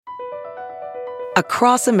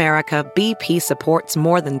Across America, BP supports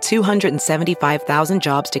more than 275,000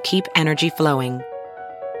 jobs to keep energy flowing.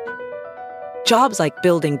 Jobs like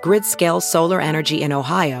building grid-scale solar energy in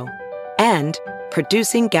Ohio and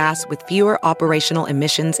producing gas with fewer operational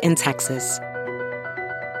emissions in Texas.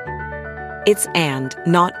 It's and,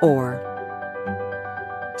 not or.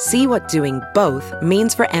 See what doing both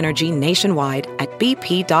means for energy nationwide at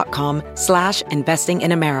bp.com/investing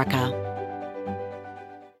in America.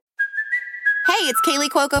 Hey, it's Kaylee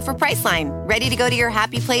Cuoco for Priceline. Ready to go to your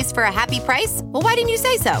happy place for a happy price? Well, why didn't you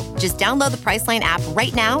say so? Just download the Priceline app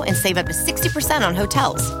right now and save up to 60% on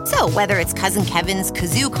hotels. So whether it's Cousin Kevin's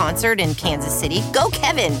Kazoo Concert in Kansas City, go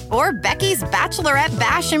Kevin, or Becky's Bachelorette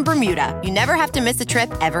Bash in Bermuda, you never have to miss a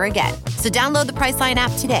trip ever again. So download the Priceline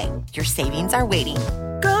app today. Your savings are waiting.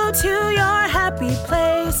 Go to your happy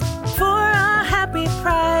place for a happy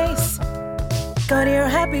price. Go to your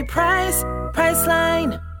happy price,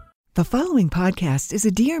 Priceline. The following podcast is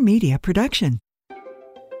a Dear Media production.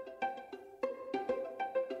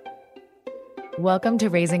 Welcome to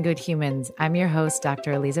Raising Good Humans. I'm your host,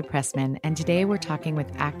 Dr. Eliza Pressman, and today we're talking with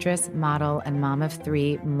actress, model, and mom of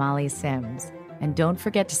three, Molly Sims. And don't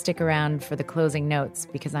forget to stick around for the closing notes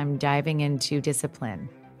because I'm diving into discipline,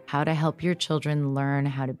 how to help your children learn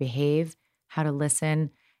how to behave, how to listen,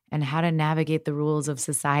 and how to navigate the rules of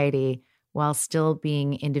society while still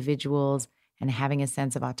being individuals and having a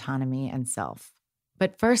sense of autonomy and self.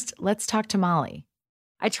 But first, let's talk to Molly.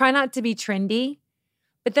 I try not to be trendy,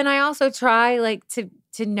 but then I also try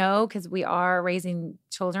to know, because we are raising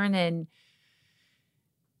children in,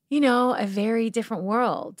 a very different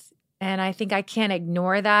world. And I think I can't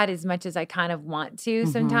ignore that as much as I kind of want to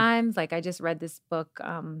sometimes. Like I just read this book,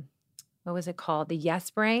 what was it called? The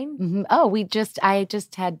Yes Brain. Mm-hmm. Oh, I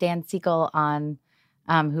just had Dan Siegel on,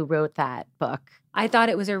 who wrote that book. I thought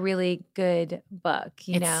it was a really good book,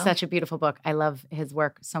 It's such a beautiful book. I love his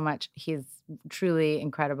work so much. He's truly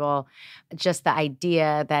incredible. Just the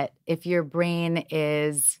idea that if your brain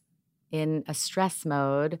is in a stress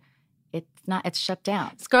mode, it's shut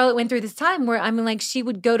down. Scarlett went through this time where, she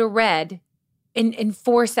would go to red in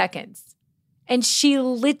 4 seconds. And she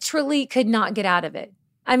literally could not get out of it.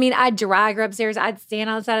 I'd drag her upstairs. I'd stand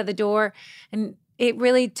outside of the door. And it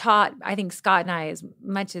really taught, I think, Scott and I as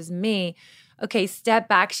much as me, okay, step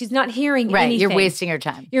back. She's not hearing anything. You're wasting your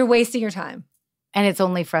time. You're wasting your time. And it's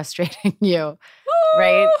only frustrating you,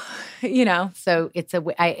 right? So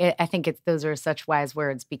I think those are such wise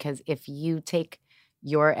words, because if you take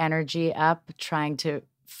your energy up trying to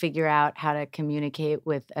figure out how to communicate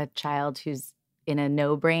with a child who's in a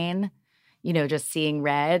no brain, just seeing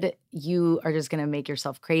red, you are just going to make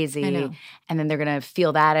yourself crazy. I know. And then they're going to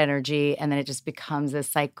feel that energy. And then it just becomes a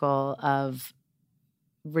cycle of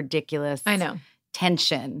ridiculous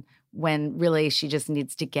tension when really she just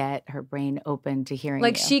needs to get her brain open to hearing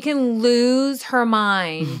you. She can lose her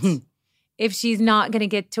mind if she's not going to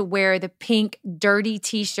get to wear the pink dirty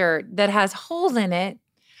T-shirt that has holes in it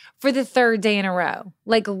for the third day in a row.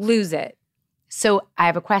 Lose it. So I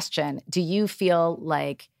have a question. Do you feel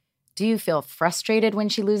frustrated when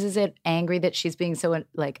she loses it, angry that she's being so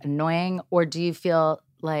annoying, or do you feel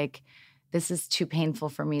like this is too painful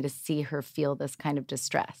for me to see her feel this kind of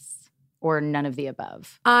distress, or none of the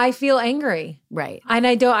above? I feel angry. Right. And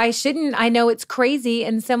I shouldn't. I know it's crazy.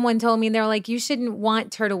 And someone told me, they're like, you shouldn't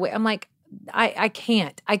want her to win. I'm like, I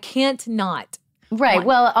can't. I can't not. Right.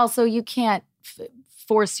 Well, also you can't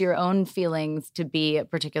force your own feelings to be a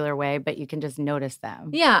particular way, but you can just notice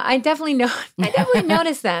them. Yeah, I definitely know. I definitely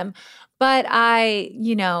notice them. But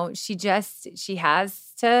she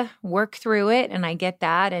has to work through it, and I get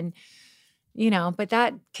that. And but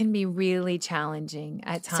that can be really challenging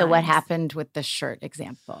at times. So what happened with the shirt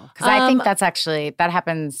example? Because I think that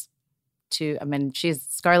happens to,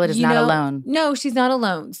 Scarlett is not alone. No, she's not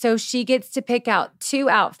alone. So she gets to pick out 2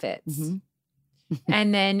 outfits. Mm-hmm.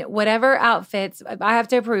 And then whatever outfits, I have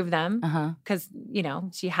to approve them because,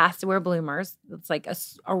 she has to wear bloomers. It's like a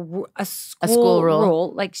school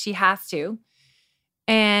rule. She has to.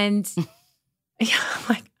 And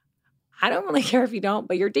I don't really care if you don't,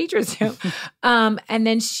 but your teachers do. And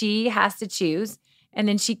then she has to choose. And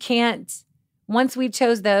then she can't, once we've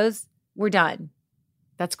chose those, we're done.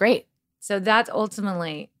 That's great. So that's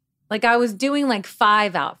ultimately, I was doing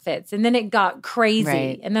 5 outfits and then it got crazy.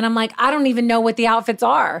 Right. And then I'm like, I don't even know what the outfits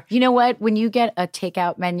are. You know what? When you get a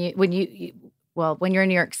takeout menu, when you're in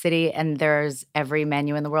New York City and there's every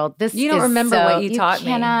menu in the world, you don't remember what you taught me.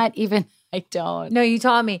 You cannot even I don't. No, you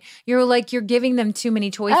taught me. You're like, you're giving them too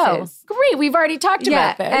many choices. Oh, great. We've already talked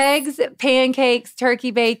about this. Eggs, pancakes,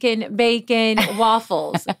 turkey bacon,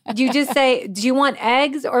 waffles. You just say, do you want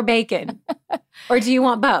eggs or bacon? Or do you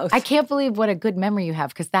want both? I can't believe what a good memory you have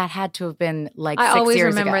because that had to have been like 6 years ago. I always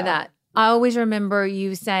remember that. I always remember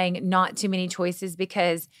you saying not too many choices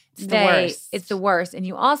because it's the worst. And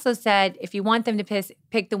you also said if you want them to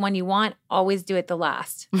pick the one you want, always do it the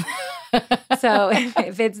last. So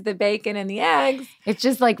if it's the bacon and the eggs. It's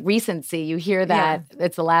just like recency. You hear that. Yeah.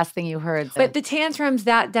 It's the last thing you heard. So. But the tantrums,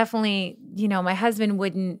 that definitely, my husband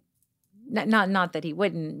wouldn't, not that he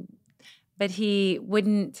wouldn't, but he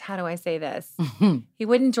wouldn't, how do I say this? He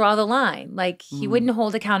wouldn't draw the line. Like he wouldn't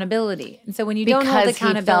hold accountability. And so when you don't hold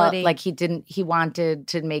accountability. He felt like he wanted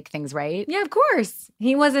to make things right. Yeah, of course.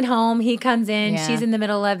 He wasn't home. He comes in. Yeah. She's in the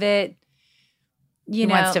middle of it. He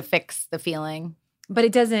wants to fix the feeling. But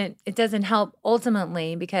it doesn't help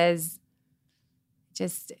ultimately because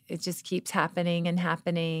it just keeps happening and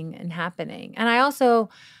happening and happening. And I also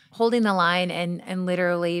holding the line and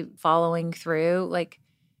literally following through, like,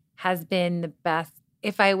 has been the best.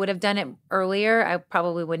 If I would have done it earlier, I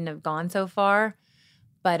probably wouldn't have gone so far.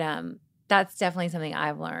 But that's definitely something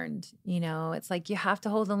I've learned. It's like you have to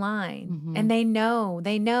hold the line. Mm-hmm. And they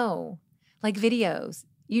know. Like videos.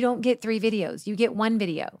 You don't get 3 videos. You get 1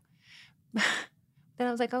 video. Then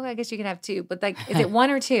I was like, I guess you can have 2. But like, is it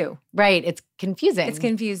 1 or 2? Right. It's confusing. It's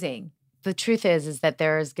confusing. The truth is that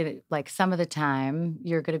there's going to, like, some of the time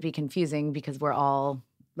you're going to be confusing because we're all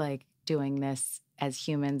like doing this as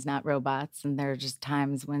humans, not robots. And there are just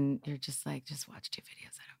times when you're just like, just watch 2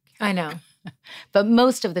 videos. I don't care. I know. But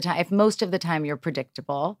most of the time, if most of the time you're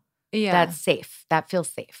predictable, that's safe. That feels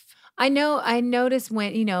safe. I know. I notice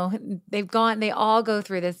when, they all go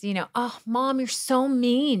through this, oh, Mom, you're so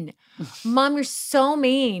mean. Mom, you're so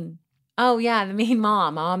mean. Oh, yeah, the mean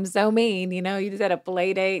mom. Mom's so mean. You just had a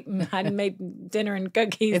play date and hadn't made dinner and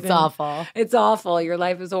cookies. It's awful. It's awful. Your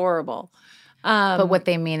life is horrible. But what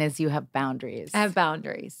they mean is you have boundaries. I have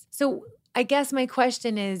boundaries. So I guess my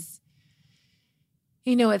question is,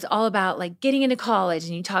 it's all about like getting into college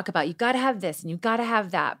and you talk about you got to have this and you got to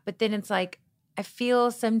have that. But then it's like, I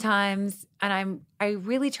feel sometimes, and I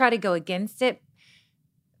really try to go against it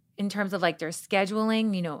in terms of like their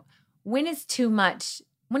scheduling, when is too much?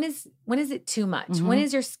 When is it too much? Mm-hmm. When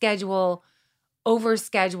is your schedule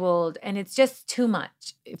overscheduled and it's just too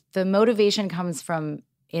much? If the motivation comes from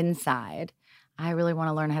inside, I really want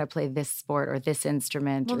to learn how to play this sport or this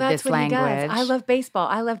instrument or this language. He does. I love baseball.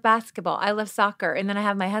 I love basketball. I love soccer. And then I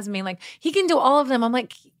have my husband being like, he can do all of them. I'm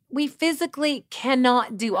like, we physically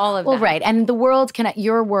cannot do all of them. Well, right. And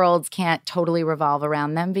your worlds can't totally revolve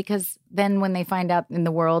around them because then when they find out in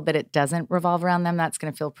the world that it doesn't revolve around them, that's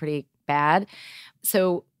going to feel pretty bad.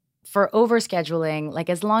 So for overscheduling, like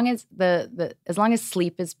as long as as long as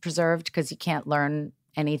sleep is preserved, because you can't learn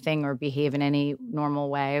anything or behave in any normal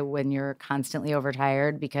way when you're constantly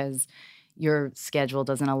overtired because your schedule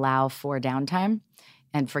doesn't allow for downtime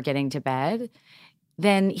and for getting to bed,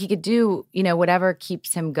 then he could do, whatever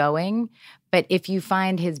keeps him going. But if you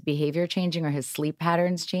find his behavior changing or his sleep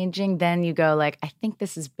patterns changing, then you go like, I think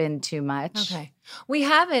this has been too much. Okay. We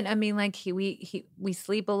haven't. I mean, like we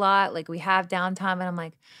sleep a lot. Like we have downtime. And I'm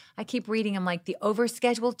like, I keep reading. I'm like the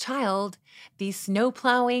overscheduled child, the snow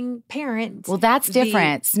plowing parent. Well, that's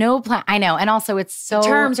different. Snowplow. I know. And also it's so. The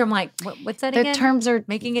terms are like, what's that again? The terms are.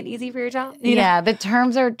 Making it easy for your child? Yeah. The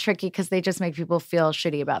terms are tricky because they just make people feel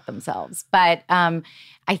shitty about themselves. But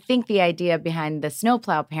I think the idea behind the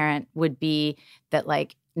snowplow parent would be that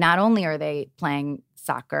like not only are they playing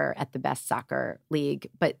soccer at the best soccer league,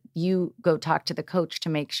 but you go talk to the coach to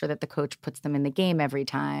make sure that the coach puts them in the game every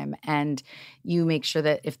time. And you make sure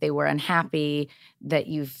that if they were unhappy, that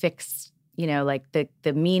you fix, like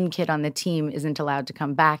the mean kid on the team isn't allowed to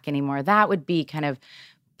come back anymore. That would be kind of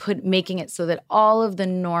making it so that all of the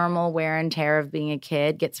normal wear and tear of being a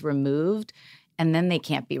kid gets removed. And then they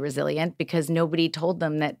can't be resilient because nobody told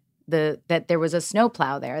them that there was a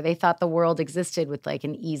snowplow there. They thought the world existed with like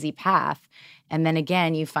an easy path. And then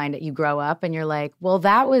again, you find it, you grow up and you're like, well,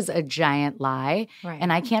 that was a giant lie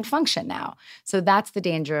and I can't function now. So that's the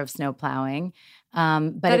danger of snowplowing.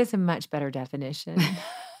 But that is a much better definition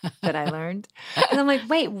that I learned. And I'm like,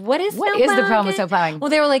 wait, what is snowplowing? What is the problem with snowplowing? Well,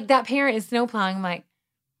 they were like, that parent is snowplowing. I'm like,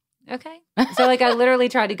 okay. So like I literally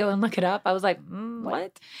tried to go and look it up. I was like,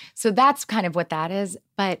 what? So that's kind of what that is.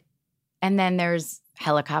 And then there's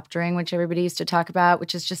helicoptering, which everybody used to talk about,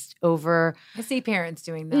 which is just over. I see parents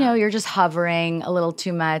doing that. You know, you're just hovering a little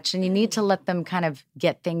too much, and you need to let them kind of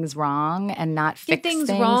get things wrong and not fix things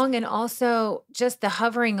wrong. And also just the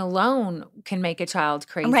hovering alone can make a child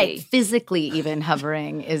crazy. Right. Physically even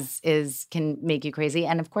hovering can make you crazy.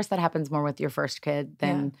 And of course that happens more with your first kid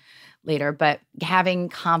than later. But having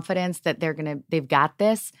confidence that they've got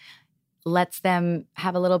this lets them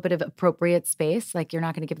have a little bit of appropriate space. Like you're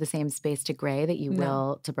not going to give the same space to Gray that you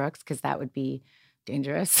will to Brooks, because that would be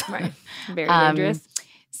dangerous. Right. Very dangerous.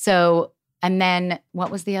 So, and then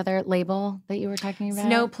what was the other label that you were talking about?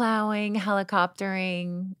 Snow plowing,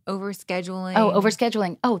 helicoptering, overscheduling. Oh,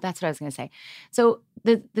 overscheduling. Oh, that's what I was going to say. So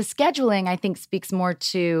the scheduling, I think, speaks more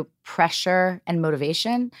to pressure and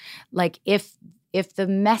motivation. Like if the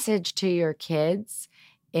message to your kids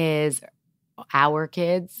is, our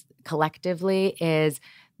kids collectively, is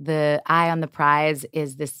the eye on the prize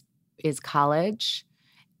is college,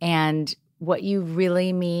 and what you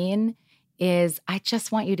really mean is, I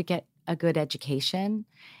just want you to get a good education.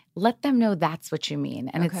 Let them know that's what you mean.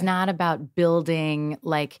 And It's not about building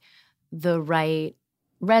like the right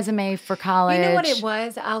resume for college. You know what it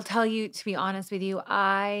was? I'll tell you, to be honest with you,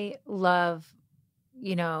 I loved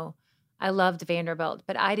Vanderbilt,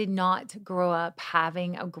 but I did not grow up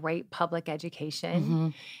having a great public education. Mm-hmm.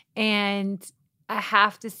 And I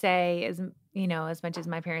have to say, as much as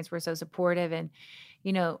my parents were so supportive, and,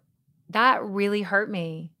 that really hurt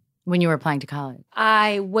me. When you were applying to college?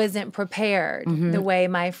 I wasn't prepared the way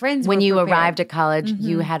my friends were When you prepared. arrived at college,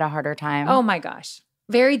 you had a harder time? Oh my gosh.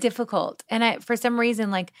 Very difficult. And for some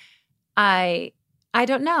reason, like, I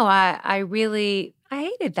don't know. I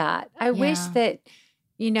hated that. I wish that,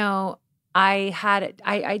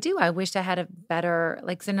 I wish I had a better,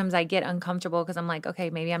 like, sometimes I get uncomfortable because I'm like, okay,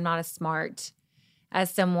 maybe I'm not as smart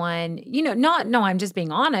as someone, I'm just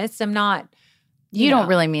being honest. I'm not. You don't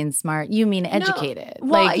really mean smart. You mean educated.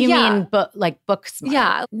 No. Well, mean book smart.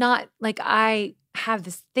 Yeah. Not like I have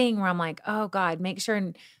this thing where I'm like, oh God, make sure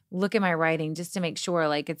and look at my writing just to make sure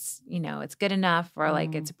like it's, it's good enough, or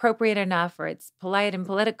like it's appropriate enough, or it's polite and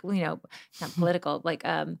political, not political, like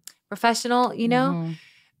professional, Mm-hmm.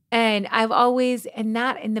 And I've always, and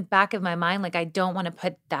that in the back of my mind, like I don't want to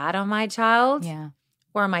put that on my child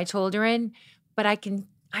or my children, but I can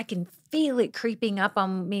feel it creeping up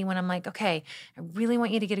on me when I'm like, okay, I really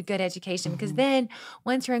want you to get a good education, because then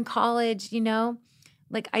once you're in college,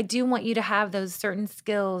 like I do want you to have those certain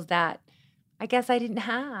skills that I guess I didn't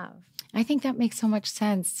have. I think that makes so much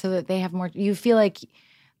sense, so that they have more. You feel like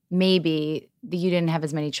maybe you didn't have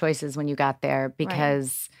as many choices when you got there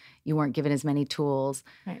because you weren't given as many tools.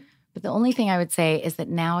 Right. But the only thing I would say is that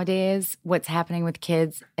nowadays what's happening with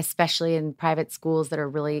kids, especially in private schools that are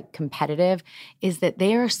really competitive, is that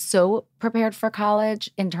they are so prepared for college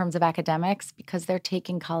in terms of academics because they're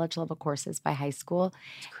taking college level courses by high school.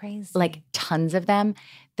 It's crazy. Like tons of them,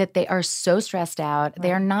 that they are so stressed out. Right.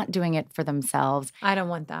 They are not doing it for themselves. I don't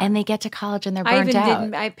want that. And they get to college and they're burnt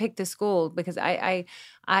out. I picked a school because I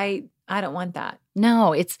don't want that.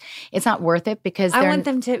 No, it's not worth it, because I want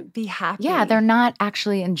them to be happy. Yeah, they're not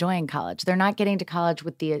actually enjoying college. They're not getting to college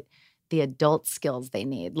with the adult skills they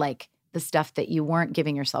need, like the stuff that you weren't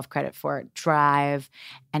giving yourself credit for: drive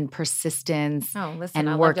and persistence. Oh, listen, and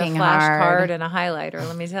I working loved a hard. flashcard and a highlighter,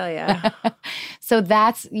 let me tell you. So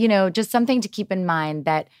that's, just something to keep in mind,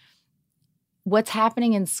 that what's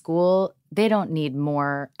happening in school, they don't need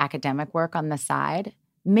more academic work on the side.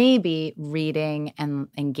 Maybe reading and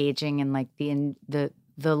engaging in like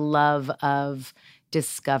the love of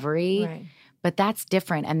discovery, Right. But that's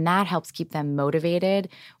different, and that helps keep them motivated.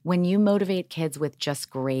 When you motivate kids with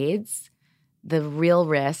just grades, the real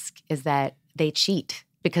risk is that they cheat,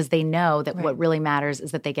 because they know that what really matters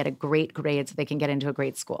is that they get a great grade so they can get into a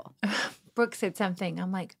great school. Brooke said something.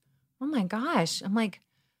 I'm like, oh my gosh. I'm like,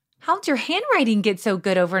 how'd your handwriting get so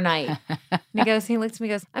good overnight? And he looks at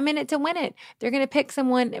me and goes, I'm in it to win it. They're going to pick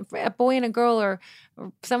someone, a boy and a girl, or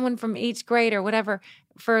someone from each grade or whatever,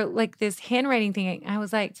 for like this handwriting thing. I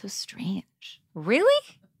was like, So strange. Really?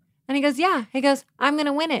 And he goes, yeah. He goes, I'm going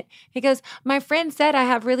to win it. He goes, my friend said I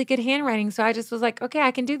have really good handwriting. So I just was like, okay,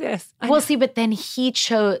 I can do this. Well, see, but then he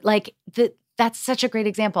chose, that's such a great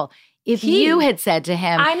example. If you had said to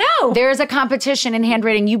him, I know, there's a competition in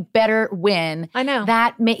handwriting, you better win. I know.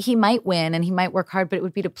 He might win and he might work hard, but it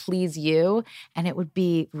would be to please you. And it would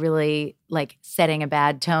be really like setting a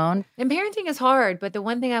bad tone. And parenting is hard. But the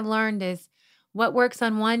one thing I've learned is what works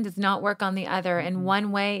on one does not work on the other. And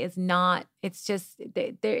one way is not, it's just,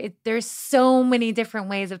 there's so many different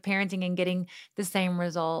ways of parenting and getting the same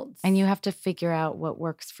results. And you have to figure out what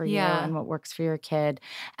works for you and what works for your kid.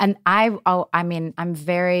 And I'm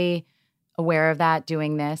very aware of that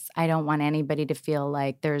doing this. I don't want anybody to feel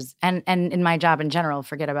like there's, and in my job in general,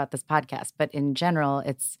 forget about this podcast, but in general,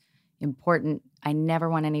 it's important. I never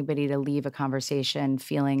want anybody to leave a conversation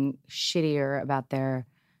feeling shittier about their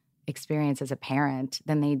experience as a parent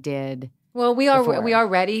than they did. Well, we before.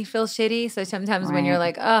 already feel shitty. So sometimes when you're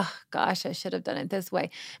Right. like, oh gosh, I should have done it this way.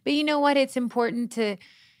 But you know what? It's important to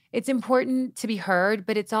be heard,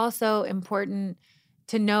 but it's also important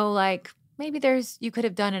to know, like, maybe you could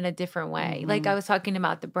have done it a different way. Like I was talking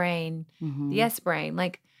about the brain, the yes brain.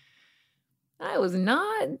 Like I was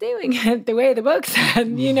not doing it the way the book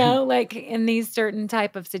said, like in these certain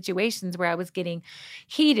type of situations where I was getting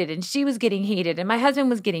heated and she was getting heated and my husband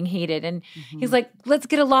was getting heated. And he's like, let's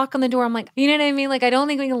get a lock on the door. I'm like, you know what I mean? Like, I don't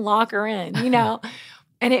think we can lock her in,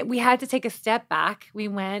 And we had to take a step back. We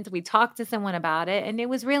talked to someone about it, and it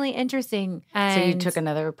was really interesting. So you took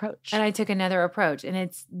another approach. And I took another approach, and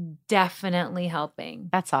it's definitely helping.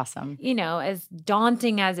 That's awesome. As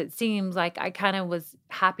daunting as it seems, like I kind of was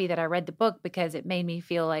happy that I read the book because it made me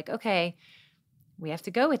feel like, okay, we have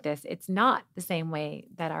to go with this. It's not the same way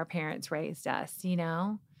that our parents raised us,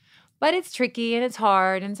 But it's tricky and it's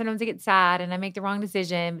hard, and sometimes I get sad and I make the wrong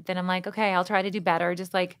decision. But then I'm like, okay, I'll try to do better,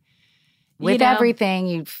 just like with everything,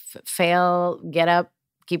 you fail, get up,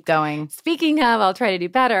 keep going. Speaking of, I'll try to do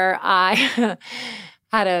better. I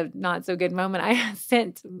had a not so good moment. I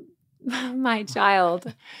sent my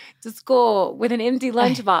child to school with an empty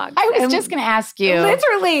lunchbox. I was just going to ask you.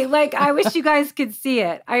 Literally, like, I wish you guys could see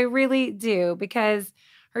it. I really do, because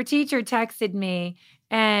her teacher texted me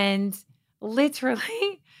and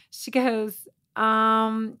literally she goes,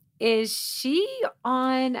 is she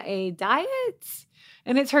on a diet?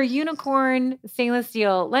 And it's her unicorn stainless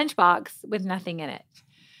steel lunchbox with nothing in it.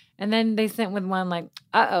 And then they sent with one like,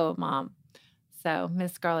 uh-oh, Mom. So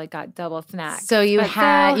Miss Scarlett got double snacks. So you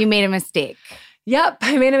made a mistake. Yep,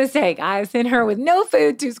 I made a mistake. I sent her with no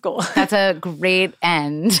food to school. That's a great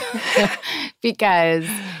end because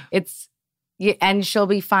and she'll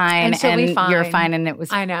be fine. And you're fine. And it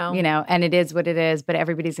was, I know. And it is what it is, but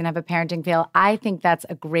everybody's going to have a parenting fail. I think that's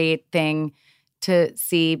a great thing to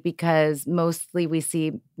see, because mostly we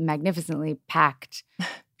see magnificently packed,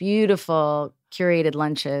 beautiful, curated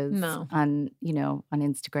lunches on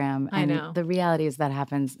Instagram. I And know. the reality is that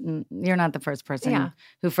happens. You're not the first person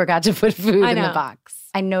who forgot to put food in the box.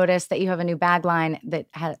 I noticed that you have a new bag line that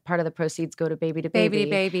has part of the proceeds go to Baby to Baby. Baby to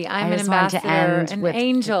Baby. I'm I an just wanted to ambassador, end an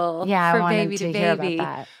angel Yeah, for I wanted Baby to to hear Baby.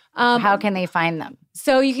 about that. How can they find them?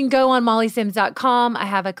 So you can go on mollysims.com. I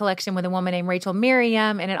have a collection with a woman named Rachel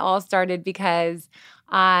Miriam, and it all started because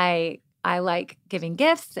I like giving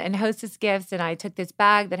gifts and hostess gifts, and I took this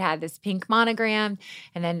bag that had this pink monogram,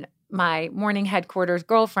 and then my morning headquarters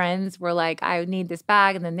girlfriends were like, I need this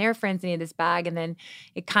bag, and then their friends needed this bag, and then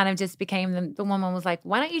it kind of just became the woman was like,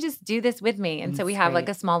 why don't you just do this with me? And so we have like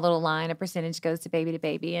a small little line, a percentage goes to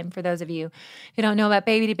Baby. And for those of you who don't know about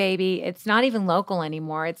Baby to Baby, it's not even local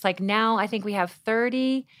anymore. It's like now I think we have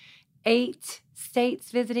 38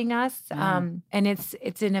 states visiting us, and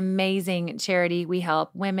it's an amazing charity. We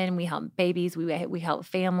help women, we help babies, we help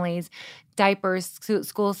families, diapers,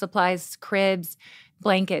 school supplies, cribs,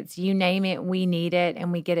 blankets, you name it, we need it,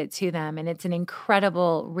 and we get it to them. And it's an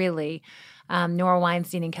incredible, really, Nora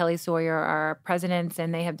Weinstein and Kelly Sawyer are our presidents,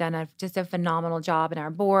 and they have done just a phenomenal job in our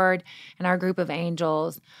board and our group of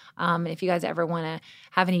angels. If you guys ever want to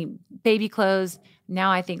have any baby clothes, now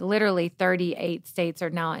I think literally 38 states are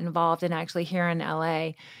now involved, and actually here in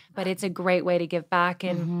LA. But it's a great way to give back,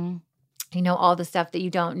 and all the stuff that you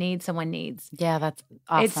don't need, someone needs. Yeah, that's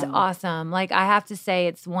awesome. It's awesome. Like, I have to say,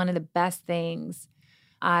 it's one of the best things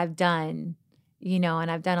I've done,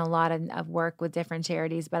 and I've done a lot of work with different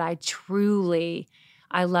charities, but I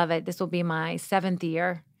love it. This will be my 7th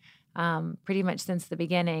year, pretty much since the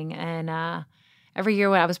beginning. And every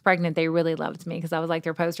year when I was pregnant, they really loved me because I was like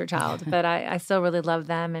their poster child, but I still really love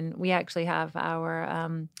them. And we actually have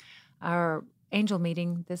our angel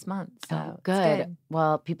meeting this month. So good.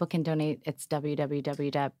 Well, people can donate. It's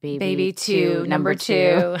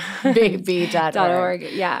www.baby2baby.org.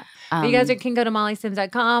 Yeah. But you guys can go to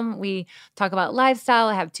mollysims.com. We talk about lifestyle.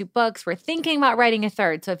 I have 2 books. We're thinking about writing a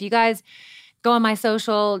 3rd. So if you guys go on my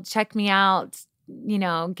social, check me out,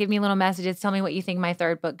 give me little messages. Tell me what you think my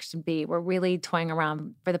 3rd book should be. We're really toying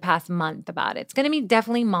around for the past month about it. It's going to be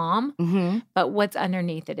definitely mom, but what's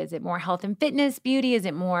underneath it? Is it more health and fitness, beauty? Is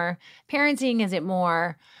it more parenting? Is it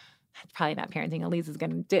more... Probably not parenting. Elisa's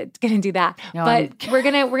going to do that. No, but we're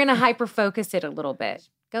gonna hyper focus it a little bit.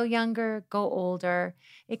 Go younger, go older.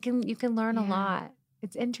 You can learn a lot.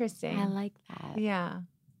 It's interesting. I like that. Yeah.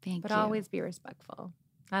 Thank you. But always be respectful.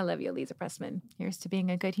 I love you, Elisa Pressman. Here's to being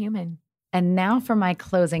a good human. And now for my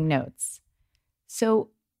closing notes. So,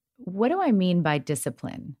 what do I mean by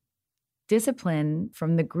discipline? Discipline,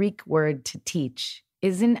 from the Greek word to teach,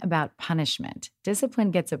 isn't about punishment.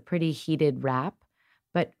 Discipline gets a pretty heated rap,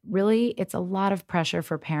 but really it's a lot of pressure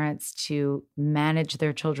for parents to manage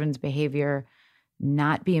their children's behavior,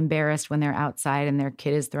 not be embarrassed when they're outside and their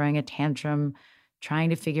kid is throwing a tantrum, trying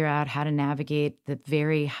to figure out how to navigate the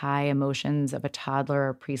very high emotions of a toddler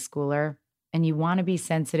or preschooler. And you want to be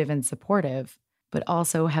sensitive and supportive, but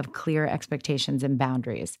also have clear expectations and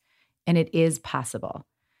boundaries. And it is possible.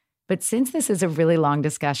 But since this is a really long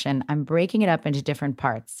discussion, I'm breaking it up into different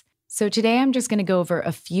parts. So today I'm just going to go over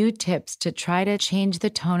a few tips to try to change the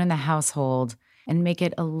tone in the household and make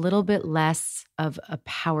it a little bit less of a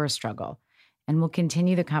power struggle. And we'll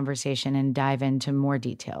continue the conversation and dive into more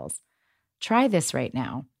details. Try this right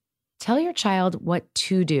now. Tell your child what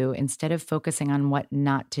to do instead of focusing on what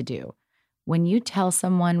not to do. When you tell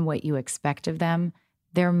someone what you expect of them,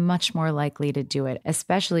 they're much more likely to do it,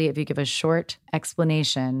 especially if you give a short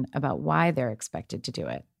explanation about why they're expected to do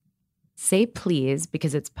it. Say please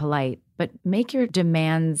because it's polite, but make your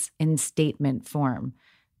demands in statement form.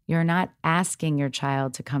 You're not asking your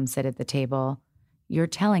child to come sit at the table. You're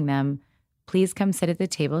telling them, please come sit at the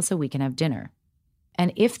table so we can have dinner.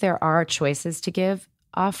 And if there are choices to give,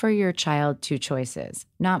 offer your child 2 choices,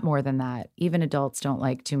 not more than that. Even adults don't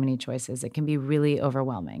like too many choices. It can be really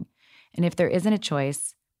overwhelming. And if there isn't a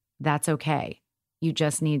choice, that's okay. You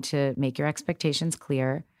just need to make your expectations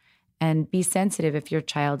clear and be sensitive if your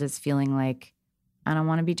child is feeling like, I don't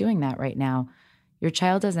want to be doing that right now. Your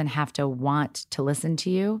child doesn't have to want to listen to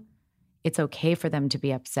you. It's okay for them to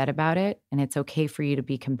be upset about it, and it's okay for you to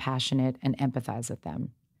be compassionate and empathize with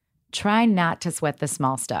them. Try not to sweat the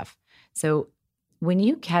small stuff. So when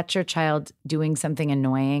you catch your child doing something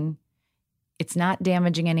annoying, it's not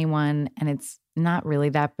damaging anyone and it's not really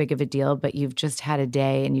that big of a deal, but you've just had a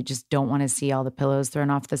day and you just don't want to see all the pillows thrown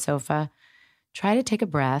off the sofa. Try to take a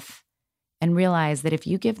breath and realize that if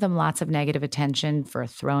you give them lots of negative attention for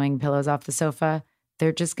throwing pillows off the sofa,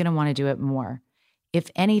 they're just going to want to do it more. If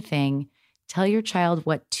anything, tell your child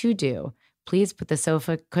what to do. Please put the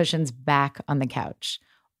sofa cushions back on the couch.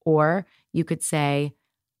 Or you could say,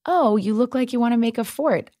 oh, you look like you want to make a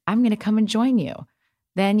fort. I'm going to come and join you.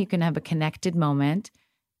 Then you can have a connected moment.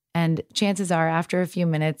 And chances are, after a few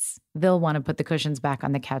minutes, they'll want to put the cushions back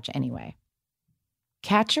on the couch anyway.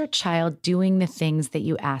 Catch your child doing the things that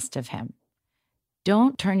you asked of him.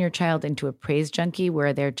 Don't turn your child into a praise junkie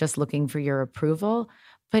where they're just looking for your approval,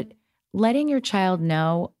 but letting your child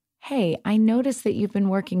know, hey, I noticed that you've been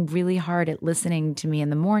working really hard at listening to me in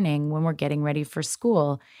the morning when we're getting ready for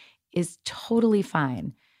school is totally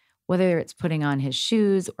fine. Whether it's putting on his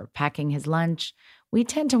shoes or packing his lunch, we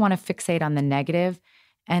tend to want to fixate on the negative,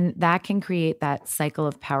 and that can create that cycle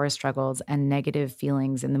of power struggles and negative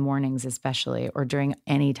feelings in the mornings especially, or during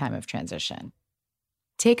any time of transition.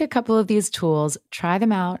 Take a couple of these tools, try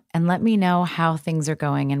them out, and let me know how things are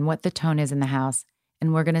going and what the tone is in the house.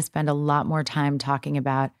 And we're going to spend a lot more time talking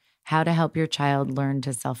about how to help your child learn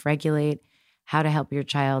to self-regulate, how to help your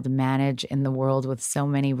child manage in the world with so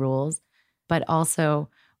many rules, but also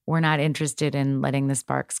we're not interested in letting the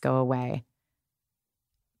sparks go away.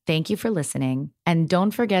 Thank you for listening. And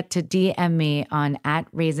don't forget to DM me on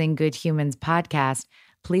 @RaisingGoodHumans podcast.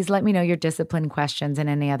 Please let me know your discipline questions and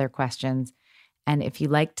any other questions. And if you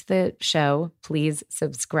liked the show, please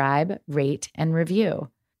subscribe, rate, and review.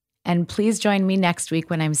 And please join me next week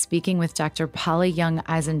when I'm speaking with Dr. Polly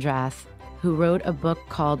Young-Eisendrath, who wrote a book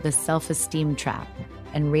called The Self-Esteem Trap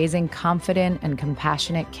and Raising Confident and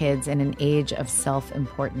Compassionate Kids in an Age of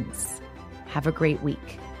Self-Importance. Have a great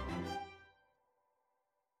week.